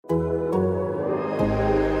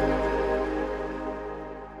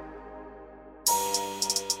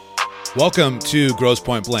Welcome to Gross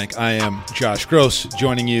Point Blank. I am Josh Gross,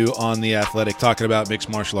 joining you on The Athletic, talking about mixed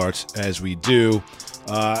martial arts as we do.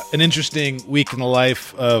 An interesting week in the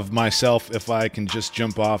life of myself, if I can just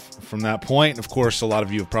jump off from that point. Of course, a lot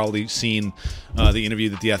of you have probably seen the interview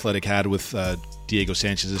that The Athletic had with Diego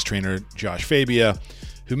Sanchez's trainer, Josh Fabia,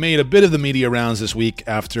 who made a bit of the media rounds this week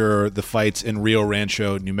after the fights in Rio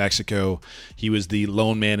Rancho, New Mexico. He was the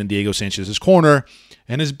lone man in Diego Sanchez's corner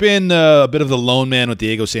and has been a bit of the lone man with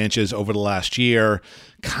Diego Sanchez over the last year.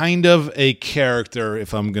 Kind of a character,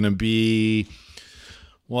 if I'm going to be,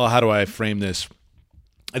 well, how do I frame this?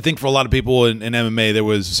 I think for a lot of people in MMA, there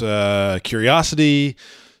was curiosity.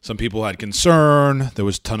 Some people had concern. There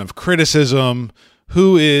was a ton of criticism.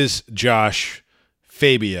 Who is Josh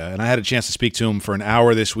Fabia? And I had a chance to speak to him for an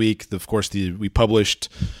hour this week. Of course, we published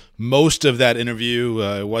most of that interview.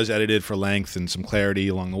 It was edited for length and some clarity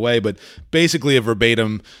along the way, but basically a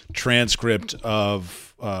verbatim transcript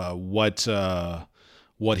of what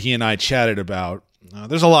he and I chatted about.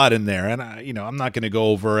 There's a lot in there, and I'm not going to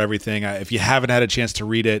go over everything. If you haven't had a chance to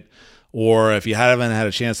read it, or if you haven't had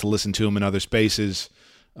a chance to listen to him in other spaces,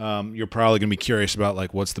 you're probably going to be curious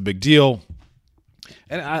about what's the big deal.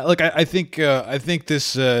 And I think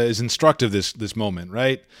this is instructive. This moment,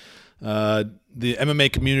 right? The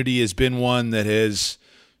MMA community has been one that has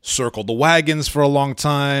circled the wagons for a long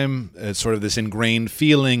time. It's sort of this ingrained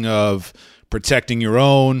feeling of protecting your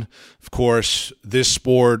own. Of course, this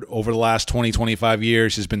sport over the last 20, 25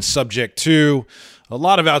 years has been subject to a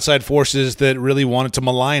lot of outside forces that really wanted to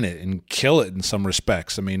malign it and kill it in some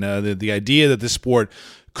respects. I mean, the idea that this sport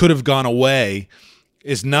could have gone away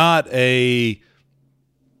is not a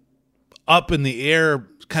up in the air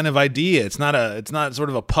kind of idea. It's not sort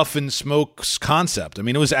of a puff and smoke concept. I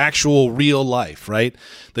mean, it was actual real life, right?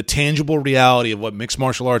 The tangible reality of what mixed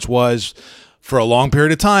martial arts was for a long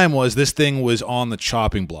period of time was this thing was on the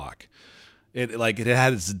chopping block. It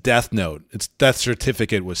had its death note. Its death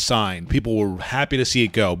certificate was signed. People were happy to see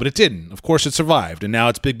it go, but it didn't. Of course, it survived, and now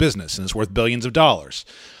it's big business, and it's worth billions of dollars.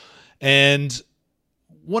 And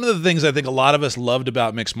one of the things I think a lot of us loved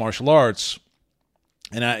about mixed martial arts,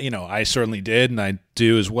 and I certainly did, and I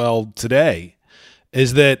do as well today,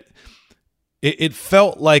 is that it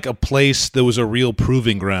felt like a place that was a real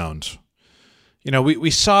proving ground.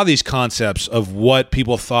 We saw these concepts of what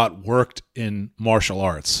people thought worked in martial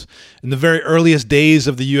arts. In the very earliest days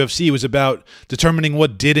of the UFC, it was about determining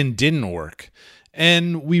what did and didn't work.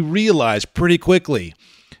 And we realized pretty quickly,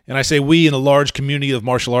 and I say we in the large community of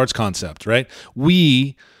martial arts concept, right?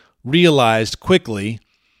 We realized quickly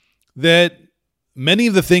that many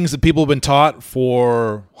of the things that people have been taught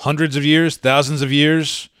for hundreds of years, thousands of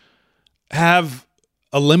years, have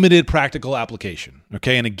a limited practical application,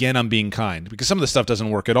 okay? And again, I'm being kind, because some of the stuff doesn't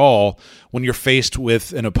work at all when you're faced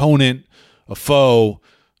with an opponent, a foe,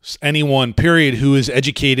 anyone, period, who is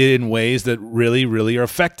educated in ways that really, really are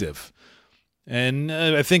effective. And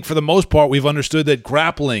I think for the most part, we've understood that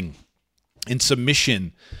grappling and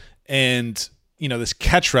submission and, this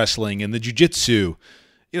catch wrestling and the jiu-jitsu,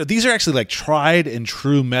 these are actually tried and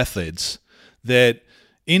true methods that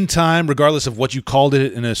in time, regardless of what you called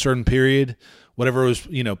it in a certain period, whatever was,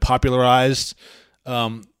 popularized,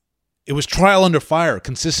 it was trial under fire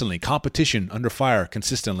consistently, competition under fire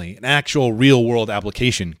consistently, an actual real world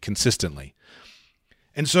application consistently.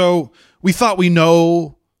 And so we thought we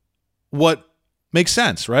know what makes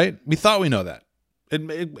sense, right? We thought we know that.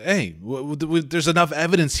 There's enough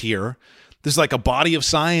evidence here. There's a body of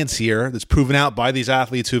science here that's proven out by these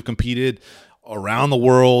athletes who have competed around the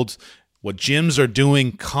world, what gyms are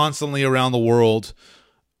doing constantly around the world.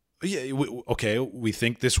 Yeah, we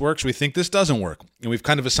think this works, we think this doesn't work, and we've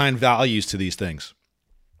kind of assigned values to these things.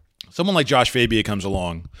 Someone like Josh Fabia comes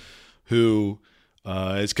along who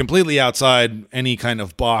is completely outside any kind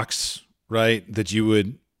of box, right, that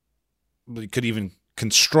you could even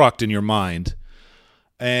construct in your mind,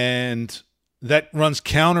 and that runs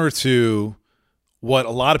counter to what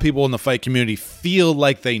a lot of people in the fight community feel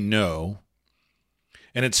like they know,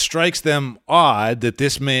 and it strikes them odd that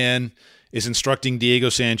this man is instructing Diego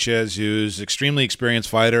Sanchez, who's an extremely experienced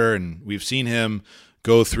fighter, and we've seen him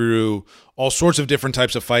go through all sorts of different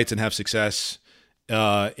types of fights and have success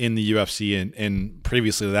in the UFC. And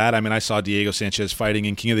previously to that, I saw Diego Sanchez fighting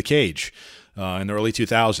in King of the Cage in the early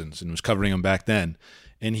 2000s and was covering him back then.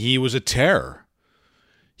 And he was a terror.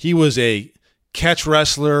 He was a catch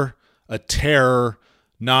wrestler, a terror,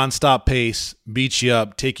 nonstop pace, beat you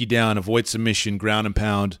up, take you down, avoid submission, ground and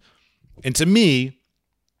pound. And to me,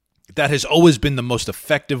 that has always been the most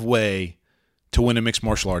effective way to win a mixed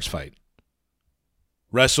martial arts fight.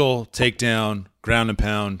 Wrestle, take down, ground and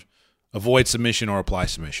pound, avoid submission or apply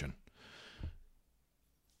submission.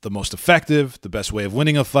 the most effective, the best way of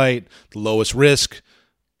winning a fight, the lowest risk,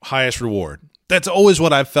 highest reward. That's always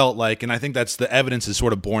what I've felt like, and I think that's the evidence is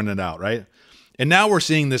sort of borne it out, right? And now we're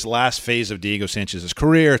seeing this last phase of Diego Sanchez's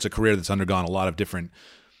career. It's a career that's undergone a lot of different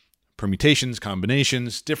permutations,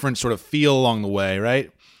 combinations, different sort of feel along the way,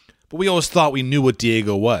 right? But we always thought we knew what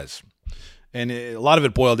Diego was. And a lot of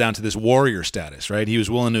it boiled down to this warrior status, right? He was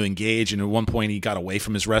willing to engage, and at one point he got away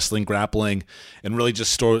from his wrestling, grappling, and really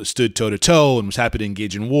just stood toe-to-toe and was happy to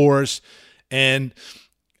engage in wars. And,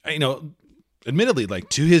 admittedly, like,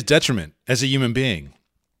 to his detriment as a human being.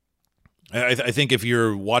 I think if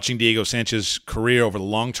you're watching Diego Sanchez's career over the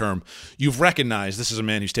long term, you've recognized this is a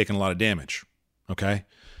man who's taken a lot of damage, okay?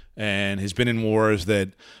 And has been in wars that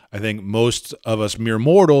I think most of us mere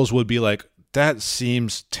mortals would be like, that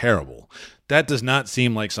seems terrible. That does not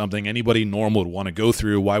seem like something anybody normal would want to go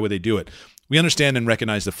through. Why would they do it? We understand and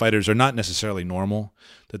recognize that fighters are not necessarily normal,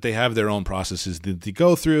 that they have their own processes that they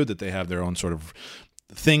go through, that they have their own sort of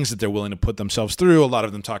things that they're willing to put themselves through. A lot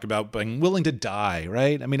of them talk about being willing to die,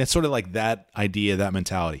 right? I mean, it's sort of like that idea, that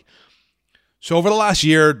mentality. So over the last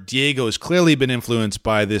year, Diego has clearly been influenced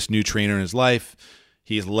by this new trainer in his life.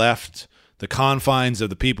 He's left the confines of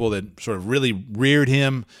the people that sort of really reared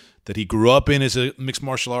him, that he grew up in as a mixed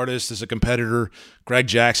martial artist, as a competitor, Greg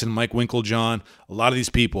Jackson, Mike Winklejohn, a lot of these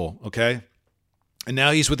people, okay? And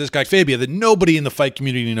now he's with this guy, Fabia, that nobody in the fight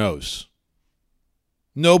community knows.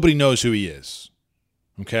 Nobody knows who he is,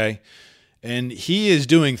 okay? And he is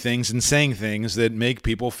doing things and saying things that make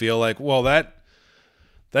people feel like, well, that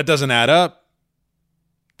doesn't add up.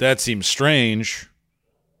 That seems strange.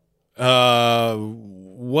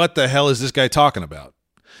 What the hell is this guy talking about?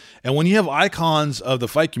 And when you have icons of the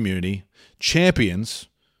fight community, champions,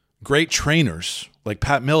 great trainers like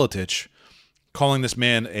Pat Miletich calling this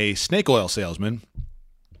man a snake oil salesman,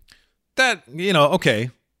 that,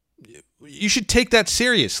 okay, you should take that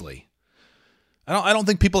seriously. I don't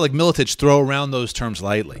think people like Miletich throw around those terms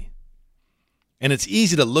lightly. And it's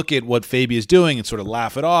easy to look at what Fabia is doing and sort of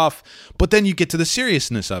laugh it off, but then you get to the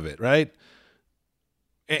seriousness of it, right?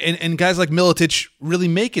 And guys like Miletich really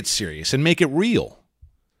make it serious and make it real.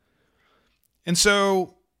 And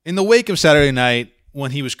so in the wake of Saturday night,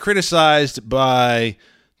 when he was criticized by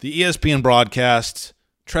the ESPN broadcast,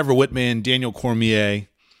 Trevor Whitman, Daniel Cormier,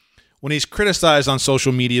 when he's criticized on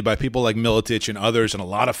social media by people like Miletich and others and a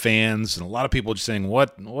lot of fans and a lot of people just saying,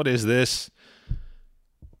 what is this?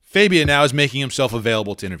 Fabia now is making himself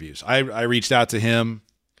available to interviews. I reached out to him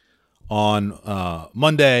on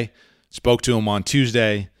Monday, spoke to him on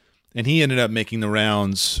Tuesday, and he ended up making the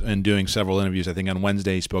rounds and doing several interviews. I think on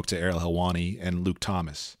Wednesday he spoke to Ariel Helwani and Luke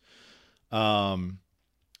Thomas. In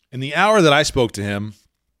the hour that I spoke to him,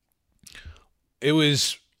 it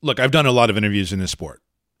was, look, I've done a lot of interviews in this sport,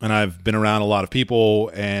 and I've been around a lot of people,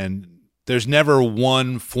 and there's never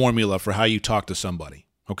one formula for how you talk to somebody,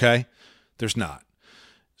 okay? There's not.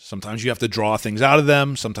 Sometimes you have to draw things out of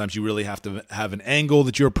them. Sometimes you really have to have an angle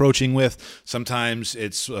that you're approaching with. Sometimes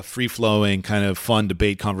it's a free-flowing kind of fun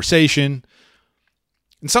debate conversation.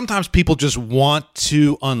 And sometimes people just want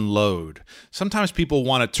to unload. Sometimes people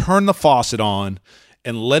want to turn the faucet on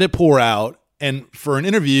and let it pour out. And for an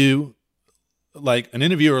interview, like an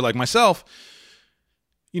interviewer like myself,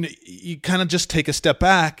 you kind of just take a step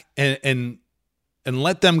back and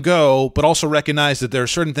let them go, but also recognize that there are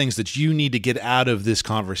certain things that you need to get out of this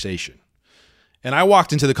conversation. And I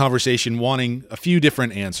walked into the conversation wanting a few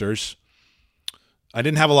different answers. I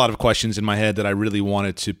didn't have a lot of questions in my head that I really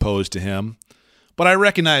wanted to pose to him, but I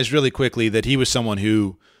recognized really quickly that he was someone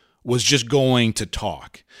who was just going to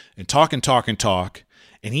talk and talk and talk and talk,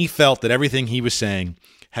 and he felt that everything he was saying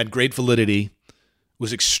had great validity,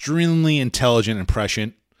 was extremely intelligent and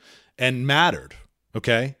prescient, and mattered,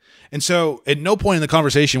 okay? And so at no point in the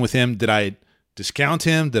conversation with him did I discount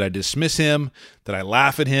him, did I dismiss him, did I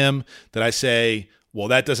laugh at him, did I say, well,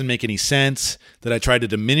 that doesn't make any sense, did I try to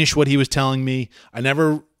diminish what he was telling me. I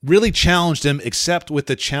never really challenged him except with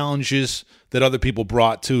the challenges that other people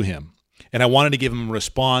brought to him. And I wanted to give him a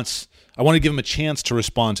response. I wanted to give him a chance to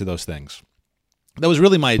respond to those things. That was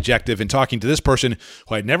really my objective in talking to this person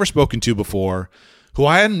who I'd never spoken to before, who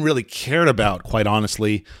I hadn't really cared about, quite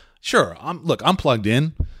honestly. Sure, I'm plugged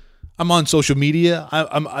in. I'm on social media.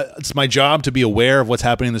 It's my job to be aware of what's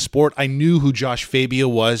happening in the sport. I knew who Josh Fabia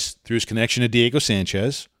was through his connection to Diego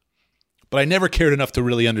Sanchez, but I never cared enough to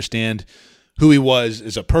really understand who he was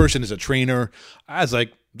as a person, as a trainer. I was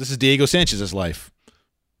like, this is Diego Sanchez's life.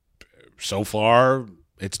 So far,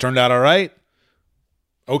 it's turned out all right.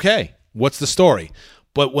 Okay, what's the story?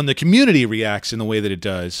 But when the community reacts in the way that it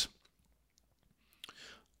does,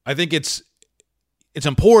 I think it's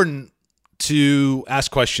important to ask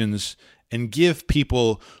questions and give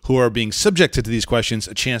people who are being subjected to these questions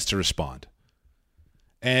a chance to respond.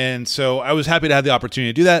 And so I was happy to have the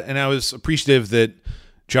opportunity to do that, and I was appreciative that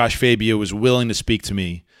Josh Fabia was willing to speak to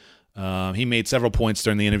me. He made several points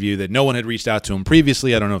during the interview that no one had reached out to him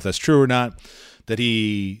previously. I don't know if that's true or not. That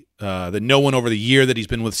no one over the year that he's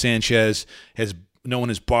been with Sanchez no one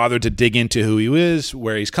has bothered to dig into who he is,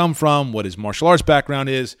 where he's come from, what his martial arts background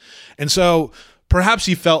is. And so perhaps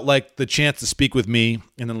he felt like the chance to speak with me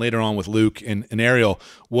and then later on with Luke and Ariel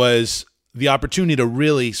was the opportunity to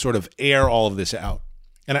really sort of air all of this out.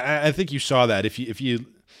 And I think you saw that if you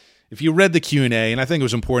read the Q&A, and I think it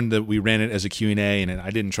was important that we ran it as a Q&A and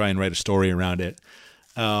I didn't try and write a story around it,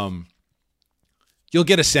 you'll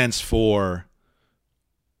get a sense for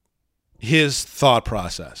his thought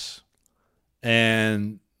process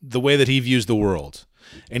and the way that he views the world.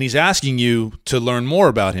 And he's asking you to learn more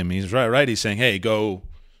about him. He's right. He's saying, hey, go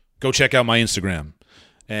check out my Instagram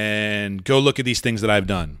and go look at these things that I've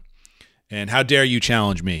done. And how dare you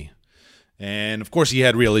challenge me? And of course he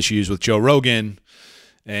had real issues with Joe Rogan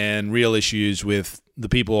and real issues with the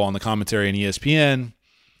people on the commentary and ESPN.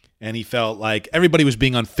 And he felt like everybody was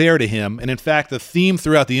being unfair to him. And in fact, the theme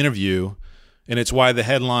throughout the interview, and it's why the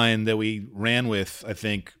headline that we ran with, I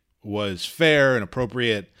think, was fair and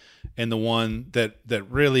appropriate, and the one that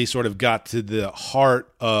really sort of got to the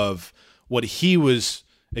heart of what he was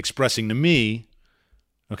expressing to me.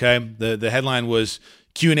 Okay, the headline was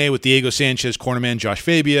Q&A with Diego Sanchez, cornerman Josh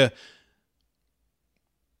Fabia,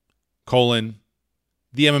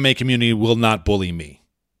 the MMA community will not bully me.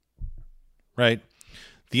 Right?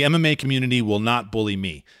 The MMA community will not bully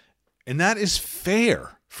me. And that is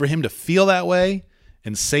fair for him to feel that way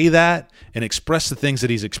and say that and express the things that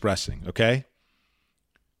he's expressing, okay?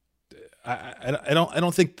 I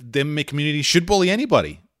don't think the MMA community should bully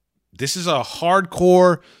anybody. This is a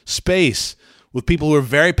hardcore space with people who are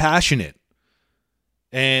very passionate.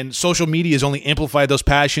 And social media has only amplified those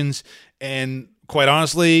passions. And quite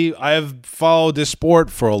honestly, I have followed this sport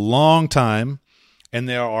for a long time. And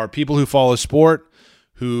there are people who follow sport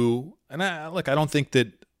who, I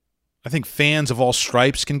think fans of all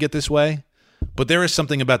stripes can get this way. But there is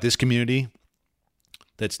something about this community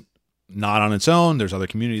that's not on its own. There's other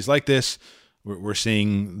communities like this. We're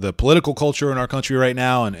seeing the political culture in our country right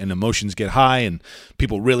now, and emotions get high, and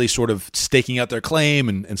people really sort of staking out their claim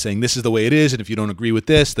and saying this is the way it is, and if you don't agree with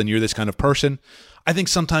this, then you're this kind of person. I think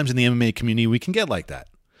sometimes in the MMA community we can get like that.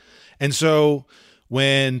 And so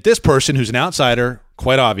when this person, who's an outsider,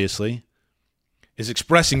 quite obviously, is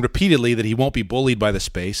expressing repeatedly that he won't be bullied by the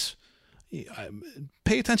space,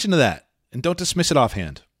 pay attention to that. And don't dismiss it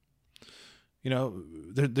offhand. You know,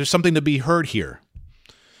 there's something to be heard here.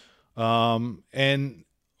 And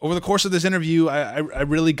over the course of this interview, I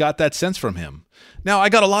really got that sense from him. Now, I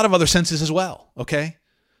got a lot of other senses as well, okay?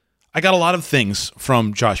 I got a lot of things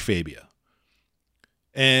from Josh Fabia.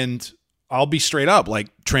 And I'll be straight up, like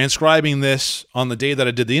transcribing this on the day that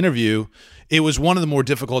I did the interview, it was one of the more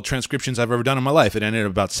difficult transcriptions I've ever done in my life. It ended at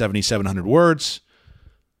about 7,700 words.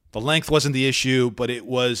 The length wasn't the issue, but it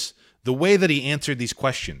was the way that he answered these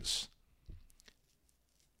questions.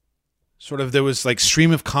 Sort of there was like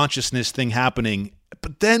stream of consciousness thing happening,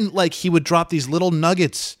 but then like he would drop these little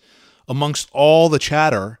nuggets amongst all the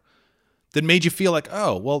chatter that made you feel like,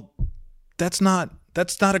 oh, well, that's not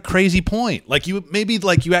a crazy point. Like you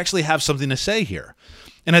actually have something to say here.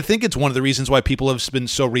 And I think it's one of the reasons why people have been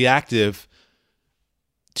so reactive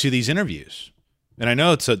to these interviews. And I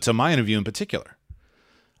know it's to my interview in particular.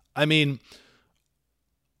 I mean,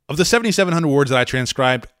 of the 7,700 words that I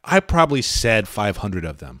transcribed, I probably said 500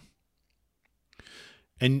 of them.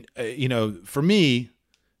 And, for me,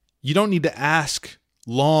 you don't need to ask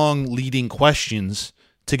long leading questions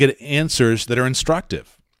to get answers that are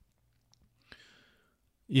instructive.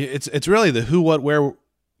 It's really the who, what, where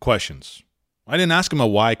questions. I didn't ask him a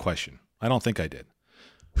why question. I don't think I did.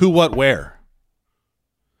 Who, what, where?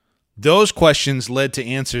 Those questions led to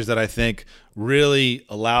answers that I think really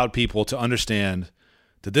allowed people to understand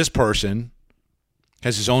that this person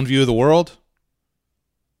has his own view of the world.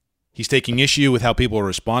 He's taking issue with how people are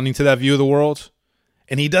responding to that view of the world.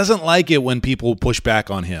 And he doesn't like it when people push back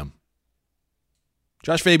on him.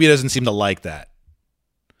 Josh Fabia doesn't seem to like that.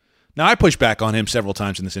 Now, I pushed back on him several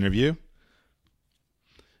times in this interview.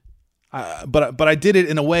 But I did it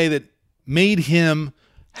in a way that made him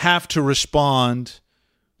have to respond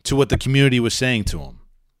to what the community was saying to him.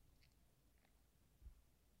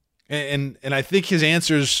 And I think his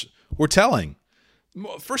answers were telling.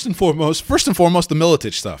 First and foremost, the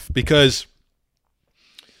Miletich stuff, because,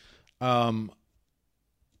 when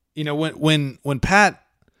Pat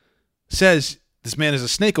says this man is a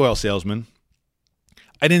snake oil salesman,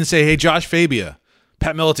 I didn't say, hey, Josh Fabia,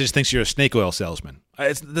 Pat Miletich thinks you're a snake oil salesman.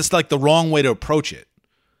 That's like the wrong way to approach it.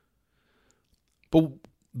 But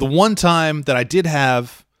the one time that I did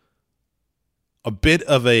have a bit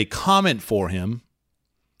of a comment for him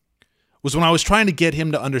was when I was trying to get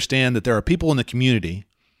him to understand that there are people in the community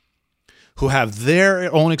who have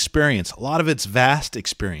their own experience. A lot of it's vast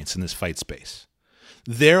experience in this fight space.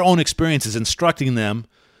 Their own experience is instructing them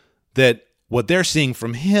that what they're seeing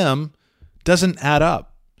from him doesn't add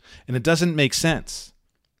up and it doesn't make sense.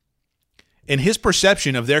 And his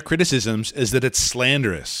perception of their criticisms is that it's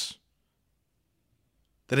slanderous,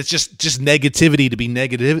 that it's just negativity to be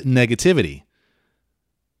negativity.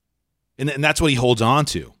 And that's what he holds on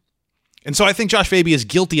to. And so I think Josh Fabia is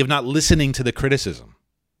guilty of not listening to the criticism.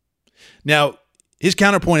 Now, his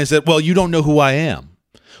counterpoint is that, well, you don't know who I am.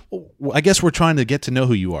 Well, I guess we're trying to get to know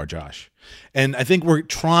who you are, Josh. And I think we're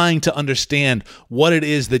trying to understand what it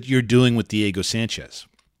is that you're doing with Diego Sanchez.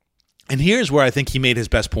 And here's where I think he made his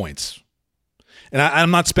best points. And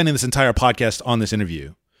I'm not spending this entire podcast on this interview.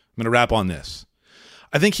 I'm going to wrap on this.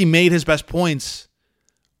 I think he made his best points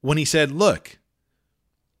when he said, look,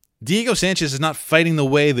 Diego Sanchez is not fighting the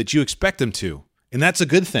way that you expect him to, and that's a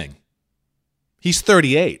good thing. He's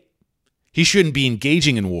 38. He shouldn't be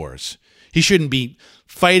engaging in wars. He shouldn't be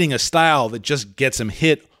fighting a style that just gets him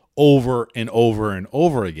hit over and over and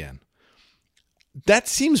over again. That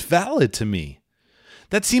seems valid to me.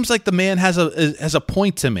 That seems like the man has a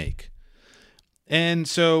point to make. And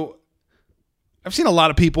so I've seen a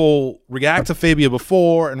lot of people react to Fabia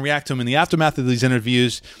before and react to him in the aftermath of these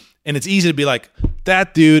interviews, and it's easy to be like,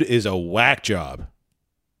 that dude is a whack job.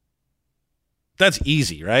 That's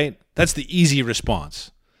easy, right? That's the easy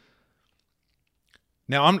response.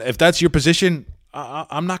 Now, if that's your position,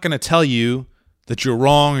 I'm not going to tell you that you're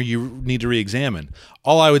wrong or you need to re-examine.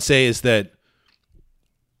 All I would say is that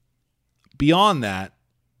beyond that,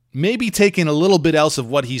 maybe taking a little bit else of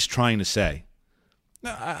what he's trying to say.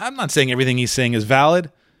 Now, I'm not saying everything he's saying is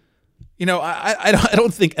valid. You know, I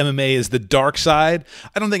don't think MMA is the dark side.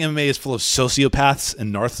 I don't think MMA is full of sociopaths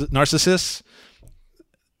and narcissists.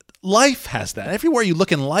 Life has that. Everywhere you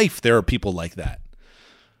look in life, there are people like that.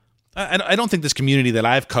 I don't think this community that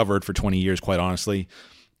I've covered for 20 years, quite honestly,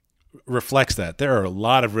 reflects that. There are a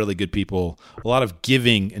lot of really good people, a lot of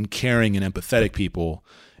giving and caring and empathetic people,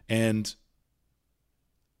 and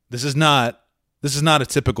this is not a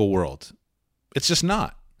typical world. It's just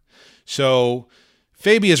not. So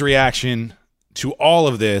Fabia's reaction to all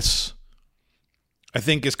of this, I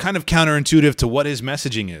think, is kind of counterintuitive to what his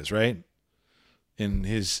messaging is, right? And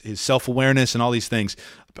his self-awareness and all these things.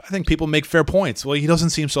 I think people make fair points. Well, he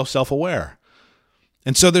doesn't seem so self-aware.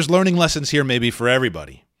 And so there's learning lessons here maybe for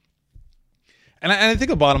everybody. And I think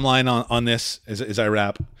the bottom line on this, as I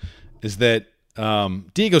wrap, is that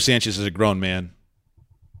Diego Sanchez is a grown man.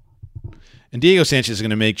 And Diego Sanchez is going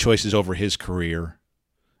to make choices over his career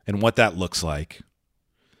and what that looks like.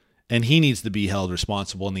 And he needs to be held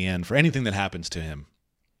responsible in the end for anything that happens to him.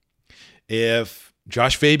 If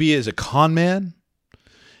Josh Fabia is a con man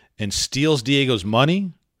and steals Diego's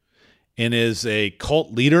money and is a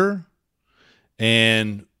cult leader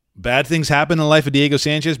and bad things happen in the life of Diego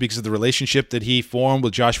Sanchez because of the relationship that he formed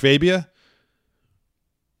with Josh Fabia,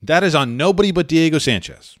 that is on nobody but Diego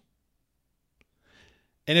Sanchez.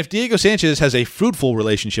 And if Diego Sanchez has a fruitful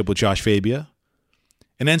relationship with Josh Fabia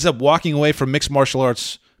and ends up walking away from mixed martial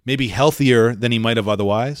arts maybe healthier than he might have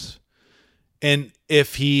otherwise, and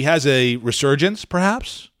if he has a resurgence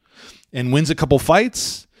perhaps and wins a couple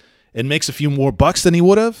fights and makes a few more bucks than he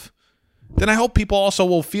would have, then I hope people also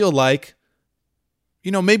will feel like,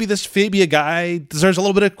 you know, maybe this Fabia guy deserves a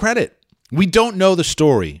little bit of credit. We don't know the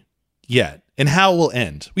story yet and how it will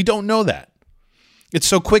end. We don't know that. It's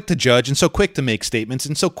so quick to judge and so quick to make statements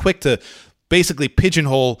and so quick to basically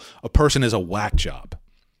pigeonhole a person as a whack job.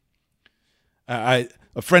 A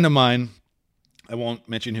friend of mine, I won't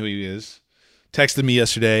mention who he is, texted me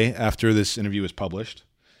yesterday after this interview was published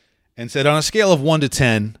and said, on a scale of 1 to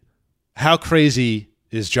 10, how crazy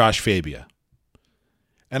is Josh Fabia?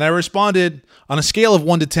 And I responded, on a scale of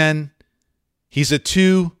 1 to 10, he's a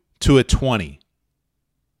 2 to a 20.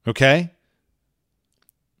 Okay?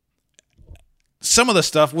 Some of the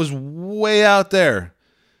stuff was way out there.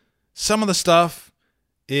 Some of the stuff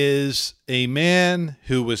is a man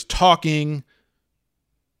who was talking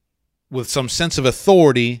with some sense of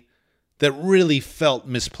authority that really felt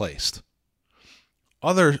misplaced.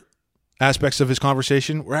 Other aspects of his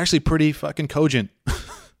conversation were actually pretty fucking cogent.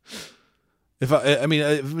 If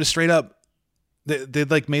it was straight up, they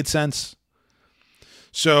like made sense.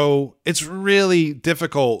 So it's really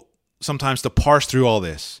difficult sometimes to parse through all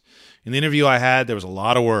this. In the interview I had, there was a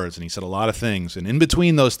lot of words, and he said a lot of things. And in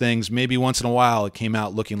between those things, maybe once in a while, it came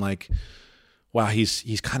out looking like, wow,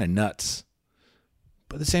 he's kind of nuts.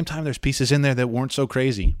 But at the same time, there's pieces in there that weren't so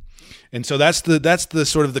crazy. And so that's the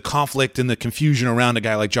sort of the conflict and the confusion around a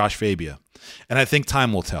guy like Josh Fabia. And I think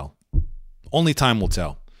time will tell. Only time will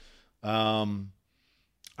tell.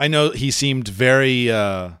 I know he seemed very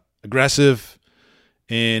aggressive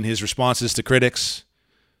in his responses to critics,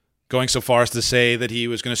 going so far as to say that he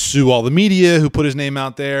was going to sue all the media who put his name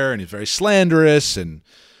out there, and he's very slanderous, and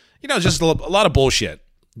just a lot of bullshit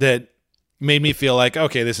that made me feel like,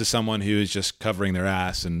 okay, this is someone who is just covering their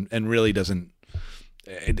ass and really doesn't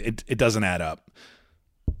it doesn't add up.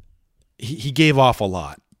 He gave off a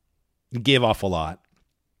lot. He gave off a lot,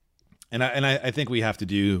 and I think we have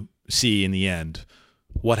to see in the end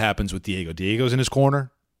what happens with Diego. Diego's in his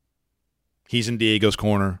corner. He's in Diego's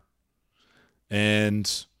corner,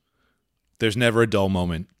 and there's never a dull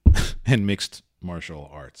moment in mixed martial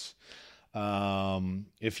arts.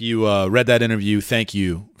 If you read that interview, thank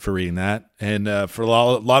you for reading that. And for a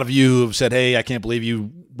lot of you who have said, hey, I can't believe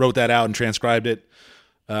you wrote that out and transcribed it,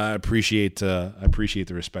 I appreciate the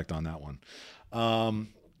respect on that one.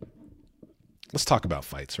 Let's talk about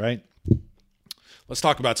fights, right? Let's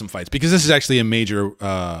talk about some fights, because this is actually a major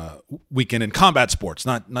weekend in combat sports,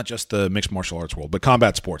 not just the mixed martial arts world, but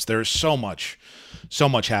combat sports. There's so much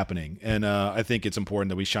happening, and I think it's important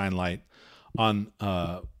that we shine light on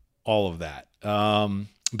all of that.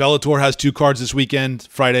 Bellator has 2 cards this weekend,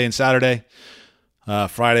 Friday and Saturday.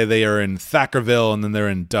 Friday they are in Thackerville, and then they're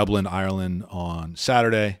in Dublin, Ireland on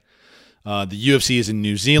Saturday. The UFC is in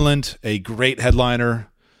New Zealand, a great headliner,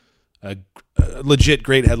 a legit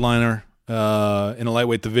great headliner. In a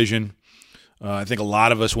lightweight division. I think a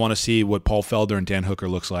lot of us want to see what Paul Felder and Dan Hooker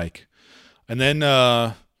looks like. And then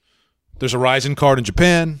there's a Rizin card in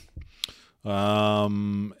Japan.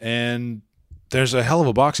 And there's a hell of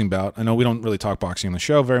a boxing bout. I know we don't really talk boxing on the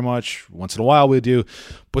show very much. Once in a while we do.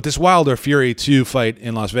 But this Wilder Fury 2 fight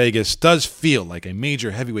in Las Vegas does feel like a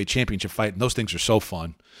major heavyweight championship fight. And those things are so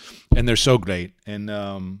fun. And they're so great. And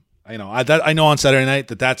I know on Saturday night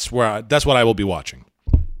that's what I will be watching.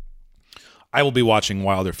 I will be watching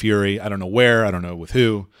Wilder Fury. I don't know where. I don't know with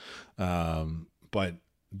who. But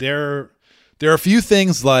there are a few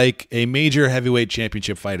things like a major heavyweight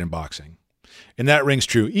championship fight in boxing. And that rings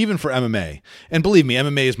true even for MMA. And believe me,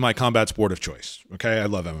 MMA is my combat sport of choice. Okay, I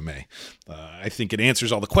love MMA. I think it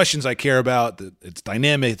answers all the questions I care about. It's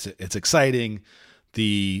dynamic. It's exciting.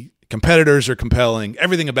 The competitors are compelling.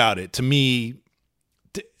 Everything about it, to me,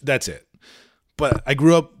 that's it. But I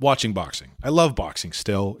grew up watching boxing. I love boxing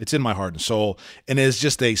still. It's in my heart and soul. And as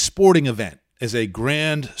just a sporting event, as a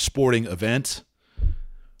grand sporting event,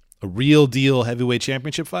 a real deal heavyweight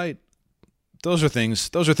championship fight, those are things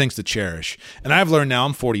to cherish. And I've learned now,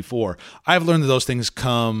 I'm 44, I've learned that those things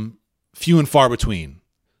come few and far between.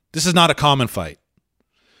 This is not a common fight.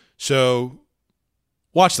 So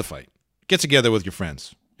watch the fight. Get together with your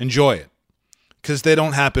friends. Enjoy it. Because they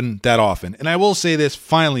don't happen that often. And I will say this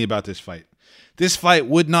finally about this fight. This fight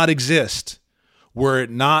would not exist were it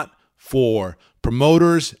not for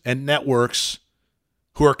promoters and networks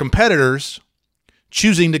who are competitors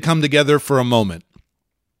choosing to come together for a moment.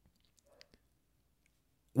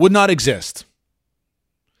 Would not exist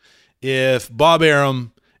if Bob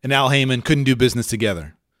Arum and Al Heyman couldn't do business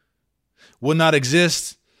together. Would not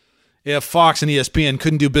exist if Fox and ESPN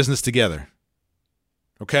couldn't do business together.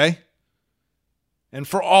 Okay? And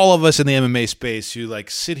for all of us in the MMA space who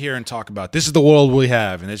sit here and talk about this is the world we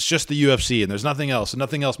have and it's just the UFC and there's nothing else and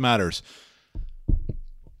nothing else matters.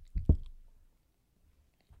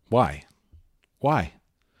 Why?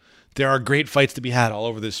 There are great fights to be had all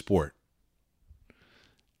over this sport.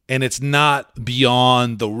 And it's not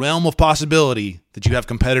beyond the realm of possibility that you have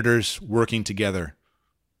competitors working together.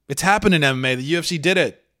 It's happened in MMA. The UFC did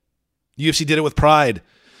it. The UFC did it with pride.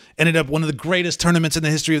 Ended up one of the greatest tournaments in the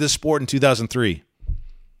history of this sport in 2003.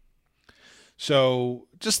 So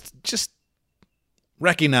just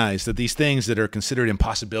recognize that these things that are considered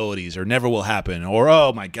impossibilities or never will happen, or,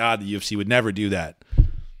 oh my God, the UFC would never do that.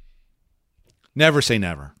 Never say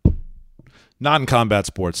never. Not in combat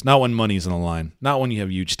sports. Not when money's on the line. Not when you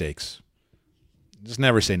have huge stakes. Just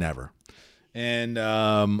never say never. And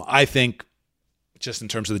I think just in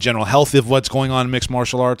terms of the general health of what's going on in mixed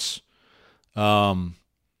martial arts,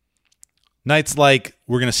 nights like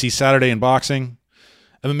we're going to see Saturday in boxing,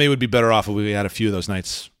 MMA would be better off if we had a few of those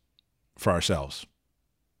nights for ourselves.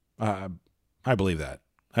 I believe that.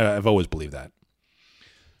 I've always believed that.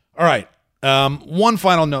 All right. One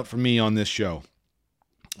final note from me on this show.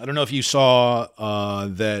 I don't know if you saw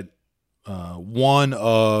that one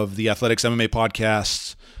of the Athletics MMA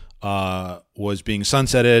podcasts was being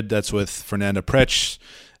sunsetted. That's with Fernanda Presch,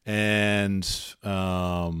 and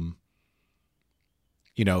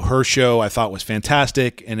her show I thought was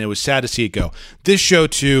fantastic, and it was sad to see it go. This show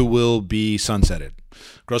too will be sunsetted.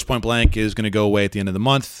 Grosse Pointe Blank is going to go away at the end of the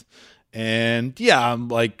month, and yeah, I'm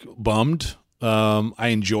like bummed. I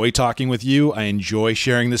enjoy talking with you. I enjoy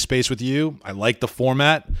sharing this space with you. I like the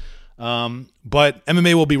format. But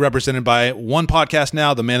MMA will be represented by one podcast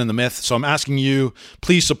now, The Man and the Myth. So I'm asking you,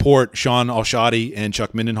 please support Sean Al-Shadi and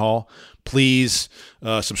Chuck Mindenhall. Please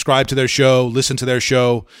subscribe to their show, listen to their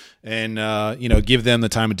show, and give them the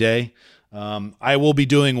time of day. I will be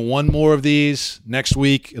doing one more of these next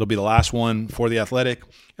week. It'll be the last one for The Athletic.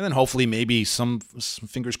 And then hopefully maybe some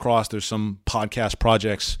fingers crossed, there's some podcast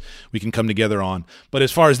projects we can come together on. But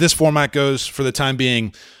as far as this format goes, for the time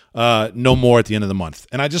being, no more at the end of the month.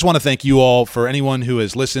 And I just want to thank you all for anyone who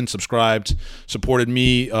has listened, subscribed, supported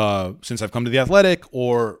me since I've come to The Athletic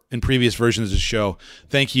or in previous versions of the show.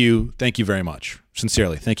 Thank you. Thank you very much.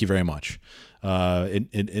 Sincerely, thank you very much.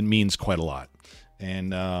 It means quite a lot.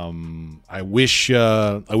 And I wish we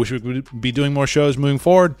could be doing more shows moving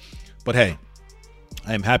forward. But hey,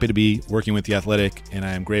 I am happy to be working with The Athletic, and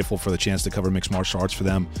I am grateful for the chance to cover mixed martial arts for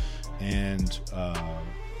them. And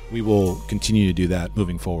we will continue to do that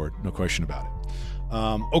moving forward. No question about it.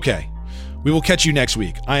 Okay. We will catch you next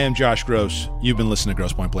week. I am Josh Gross. You've been listening to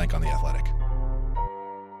Grosse Pointe Blank on The Athletic.